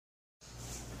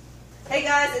Hey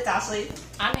guys, it's Ashley.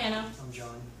 I'm Anna. I'm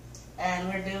John. And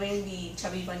we're doing the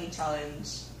Chubby Bunny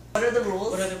challenge. What are the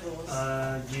rules? What are the rules?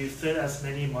 You fit as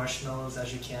many marshmallows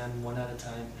as you can, one at a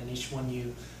time, and each one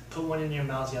you put one in your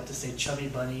mouth, you have to say Chubby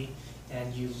Bunny,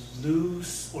 and you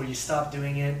lose or you stop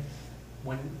doing it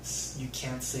when you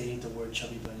can't say the word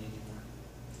Chubby Bunny anymore.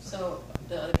 So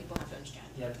the other people have to understand.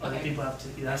 Yeah, other people have to,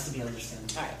 it has to be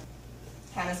understandable. Alright.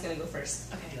 Hannah's gonna go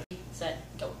first. Okay. Yeah. Set,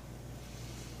 go.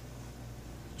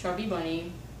 Chubby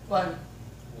Bunny. 1.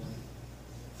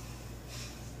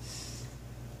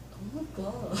 Oh my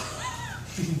god.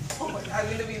 Oh my god, I'm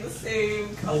gonna be the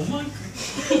same. Oh my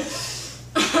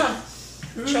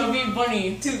god. Chubby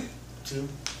Bunny. 2. 2.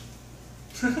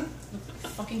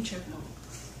 Fucking chipmunk.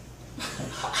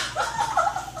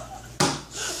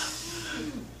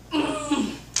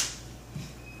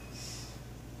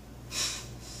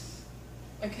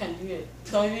 I can't do it.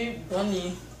 Chubby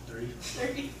Bunny. 3.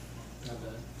 3. Not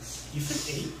bad. You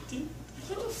fit 8, dude?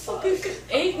 What the fuck is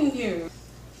 8 in here?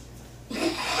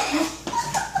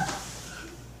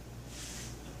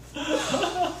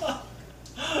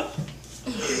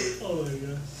 Oh my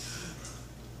god.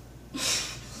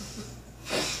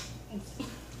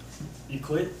 You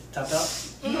quit? Tap out?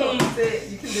 No, say it.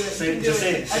 You can do it. Say you it, can just do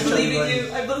say it. it. I Say believe Chubby in you.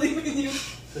 I believe in you.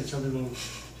 Say Chubby Bunny.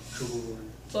 Chubby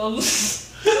Bunny.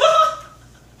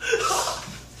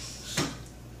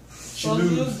 She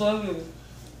moved.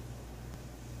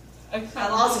 I can't I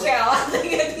lost do it. count. I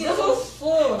think I need That's a so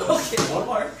slow. Okay, one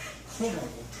more.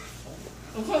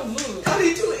 I can't move. How do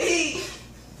you do 8?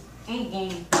 I'm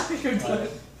going. You're done.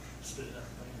 Spit it out.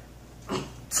 I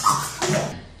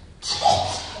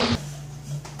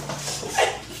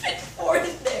fit 4 in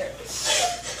there.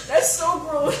 That's so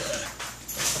gross.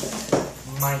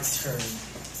 My turn.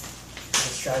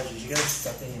 The strategy. You gotta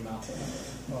stuff it in your mouth.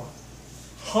 Oh.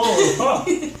 Oh.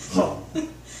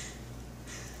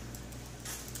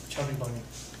 Chubby Bunny.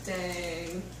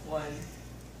 Dang. 1.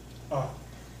 Oh.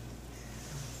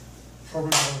 Chubby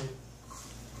Bunny.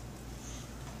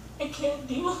 I can't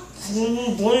do it.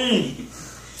 Chubby Bunny.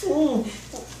 Oh.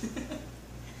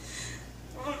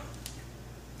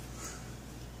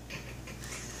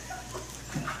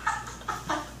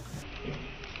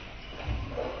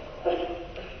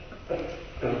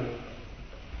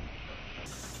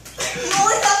 You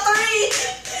only got 3!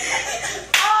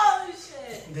 Oh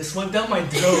shit! This went down my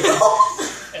throat.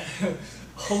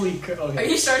 Holy crap. Okay. Are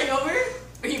you starting over? Or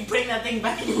are you putting that thing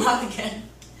back in your mouth again?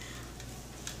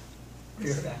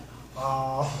 Hear that?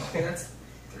 Oh. Okay, that's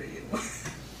 3 and 1.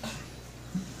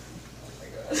 Oh my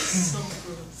god. So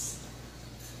gross.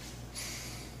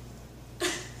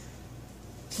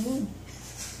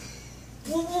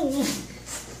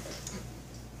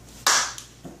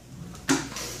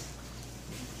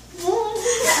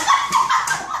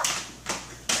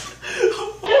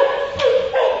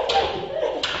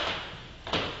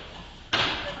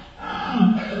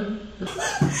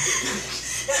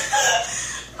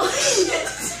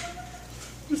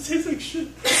 This tastes like shit.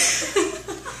 Does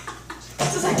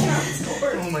that count as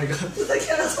 4? Oh my god. Does that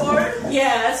count as 4?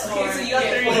 Yeah, that's 4. Okay, so you got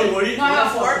 3. Wait, what are you? No, I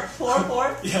got 4.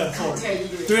 4? Yeah, 4. Okay, you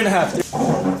do it.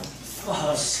 3.5.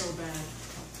 Oh, so bad.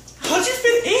 How'd you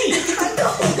fit 8? I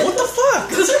know. What the fuck?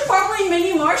 Those are probably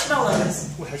mini marshmallows.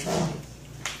 Wait, how'd you fit 8?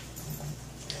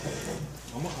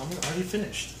 I'm already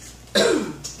finished.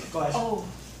 Go ahead. Oh.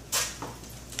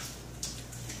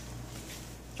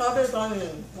 Chubby Bunny.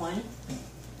 1.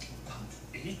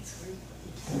 8?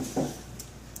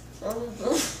 Chubby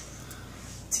Bunny.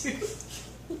 2.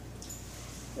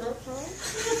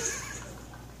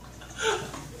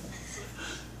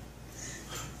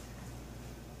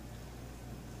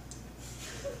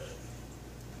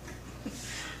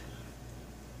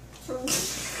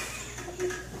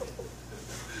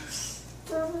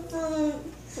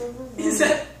 Is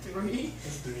that 3?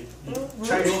 That's 3.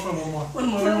 Try to go for one more. One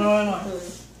more.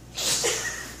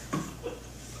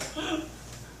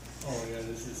 Oh my god,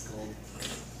 this is cold.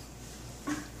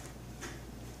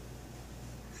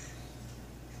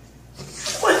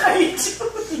 What are you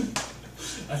doing?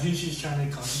 I think she's trying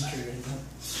to concentrate right now.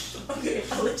 Okay,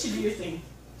 I'll let you do your thing.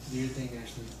 Do your thing,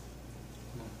 Ashley.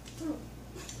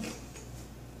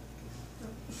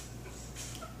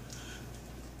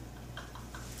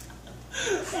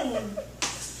 Come on.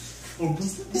 Oh,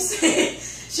 Say,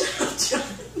 shut up, John.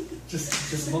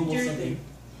 just mumble Your something. thing.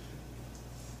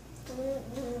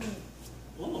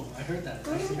 Oh, I heard that. I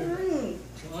actually heard that.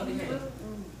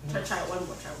 Okay. Try it one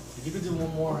more. If you could do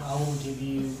one more, I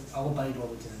will buy you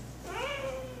over dinner.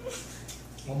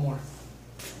 One more.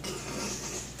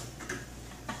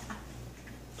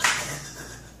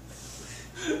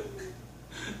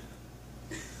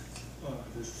 Oh,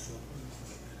 this is so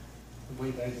funny.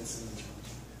 Way better than cinnamon challenge.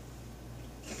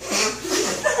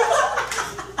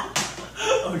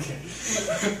 Okay.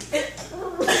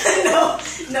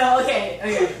 No, okay.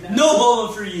 No. No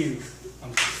bolo for you.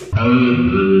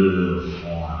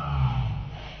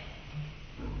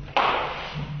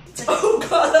 Oh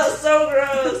god, that's so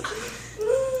gross.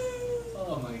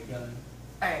 Oh my god.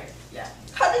 Alright, yeah.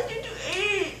 How did you do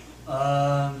 8?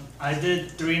 I did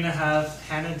 3.5.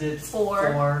 Hannah did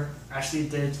 4. Ashley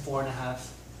did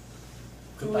 4.5.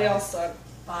 Goodbye. We all suck.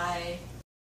 Bye.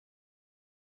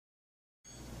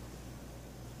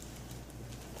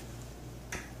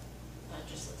 That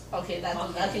just looks Okay, that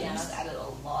Okay, could yeah. just added a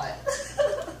lot.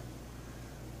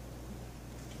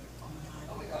 Oh my god.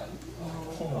 Oh my god.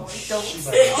 Oh, Don't shit.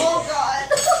 say. Oh god.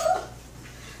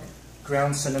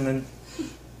 Ground cinnamon.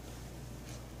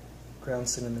 Ground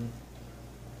cinnamon.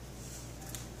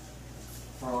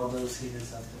 For all those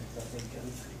haters out there that think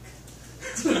I'm fake.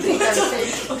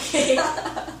 Okay.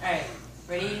 Alright.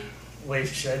 Ready? Wait,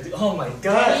 should I do? Oh my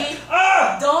god! Ready?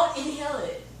 Ah! Don't inhale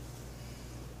it.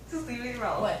 Just leave it in your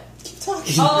mouth. What? Keep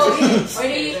talking. Oh, okay.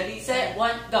 Ready, Ready, set,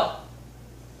 1, go.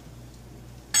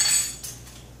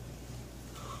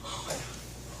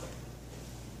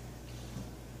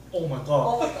 Oh my god.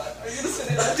 Oh my god. Are you gonna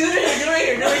sit it up? Do it right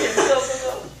here. Do it right here. Go, go,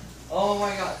 go. Oh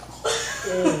my god.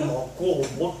 Oh my god.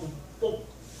 What the fuck?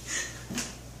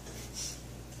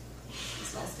 It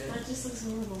smells good. That just looks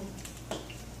horrible.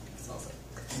 It smells like.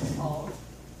 Oh.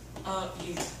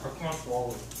 You. I can't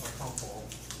swallow it. I can't swallow it.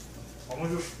 I'm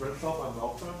gonna just spit off my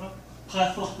mouth for a minute.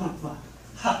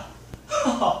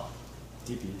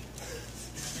 DP.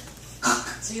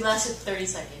 So you lasted 30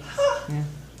 seconds. Yeah.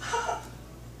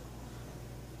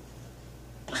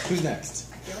 Who's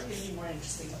next? I feel like it'd be more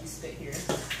interesting if you spit here.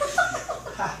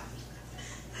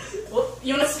 Well,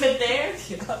 you wanna spit there?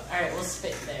 Yeah. Alright, we'll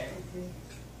spit there.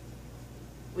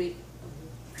 Wait.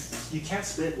 You can't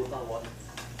spit without water.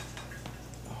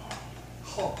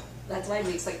 Oh. That's why it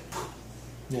makes like.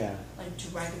 Yeah. Like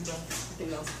dragon breath. I think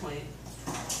that was the point.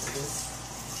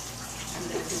 I'm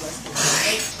gonna do less than I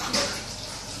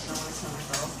don't want to smell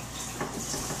myself.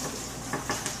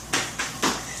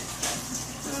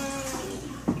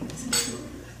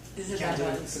 Is You it can't that do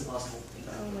it. bad? It's impossible.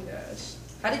 Oh my gosh.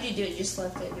 How did you do it? You just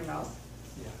left it in your mouth?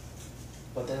 Yeah.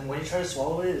 But then when you try to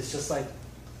swallow it, it's just like...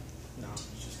 No.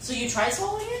 It's just... So you tried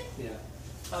swallowing it? Yeah.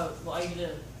 Oh, well, are you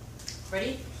gonna...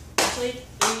 Ready? Actually,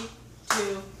 3,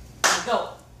 2, 1, go!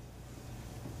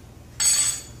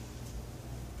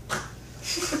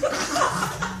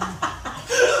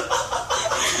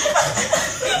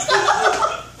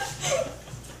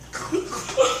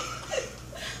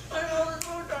 My mouth is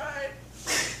so dry.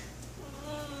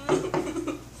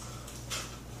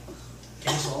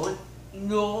 Can you swallow it?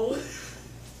 No.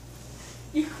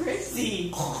 You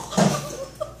crazy.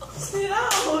 Spit it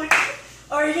out.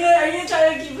 Are you gonna try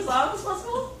to keep as long as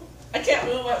possible? I can't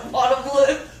move my bottom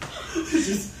lip.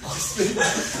 Just spit it out.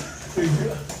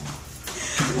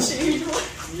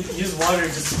 Use water.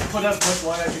 Just put as much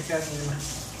water as you can.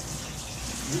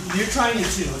 You're trying it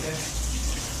too, okay?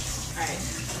 Alright.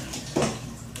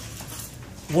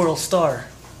 World star.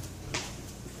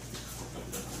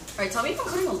 Alright, tell me if I'm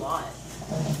putting a lot.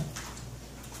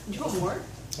 Did you put more? I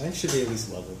think it should be at least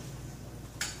level.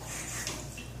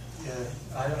 Yeah,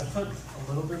 I put a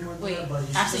little bit more than Wait, that, but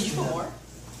actually, should did you just put do more?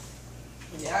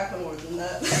 Yeah, I put more than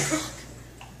that.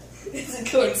 It's a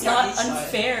good It's not shot.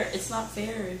 unfair. It's not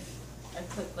fair if I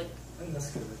put, like, that. I think that's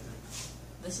good right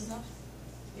this is enough?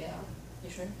 Yeah. You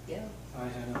sure? Yeah. there.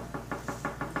 Alright, Hannah.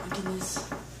 Oh my goodness.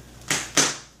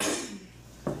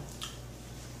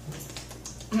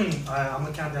 Alright, I'm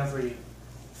gonna count down for you.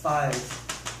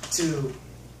 5, 2,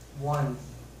 1,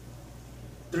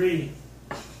 3,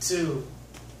 2,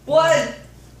 1.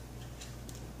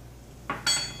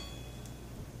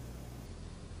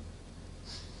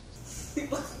 You're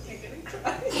gonna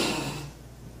cry.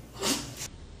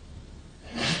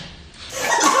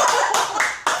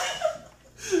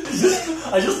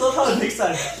 I just love how it makes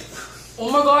that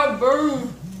Oh my god,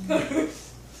 burn!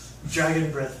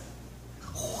 dragon breath.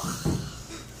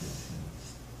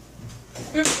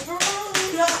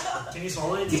 Can you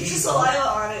swallow it? Get your saliva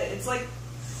on it. It's like.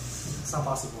 It's not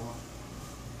possible. Huh?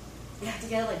 You have to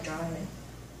get it like dry.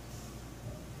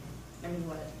 I mean,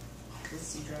 wet. Let's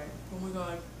see dry. Oh my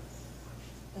god.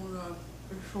 Oh my god.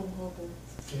 It's so horrible.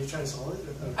 Can you try to swallow it?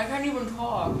 I can't even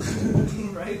talk.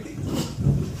 Right?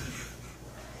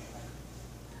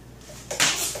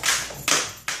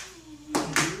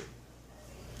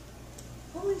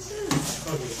 Holy shit.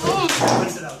 Okay. Go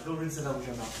rinse it out. Go rinse it out with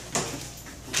your mouth.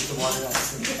 Get the water out.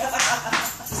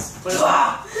 Put it on.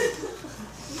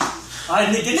 Alright,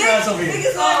 Nick, get your ass over here. Nick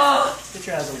is like, fuck? Get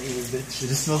your ass over here, bitch. It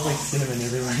just smells like cinnamon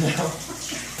everywhere now.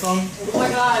 Phone. Oh my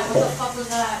god, what the fuck was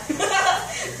that?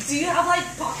 Do you have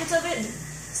like pockets of it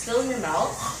still in your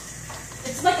mouth?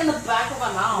 It's like in the back of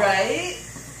my mouth. Right?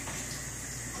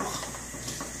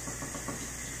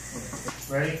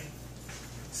 Ready?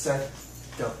 Set.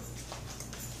 Go.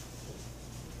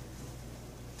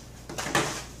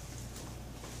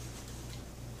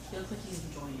 He looks like he's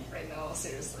enjoying it. Right now,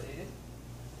 seriously.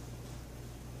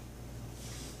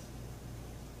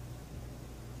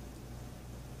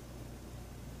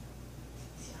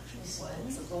 Is he actually What?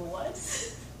 smiling? What?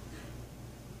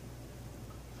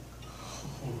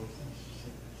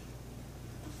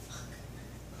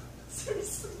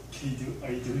 Seriously?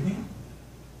 Are you doing it?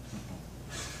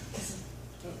 Because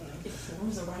it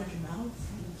forms around your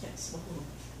mouth and you can't swallow.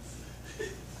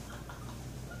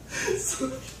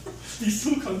 He's so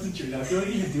concentrated. I feel like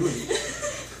he can do it.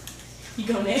 You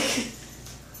go, Nick.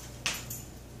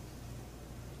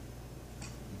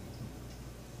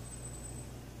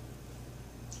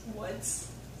 What?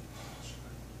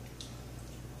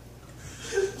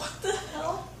 What the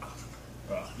hell?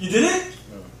 You did it?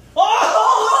 No.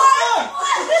 Oh!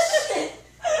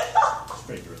 It's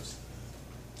pretty gross.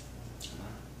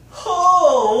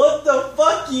 Oh, what the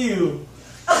fuck, you?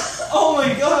 Oh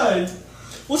my god.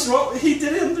 What's wrong? He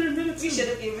did it under a minute too. You should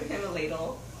have given him a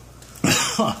ladle.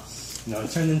 No,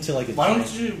 it turned into like a. Why don't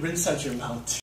you rinse out your mouth?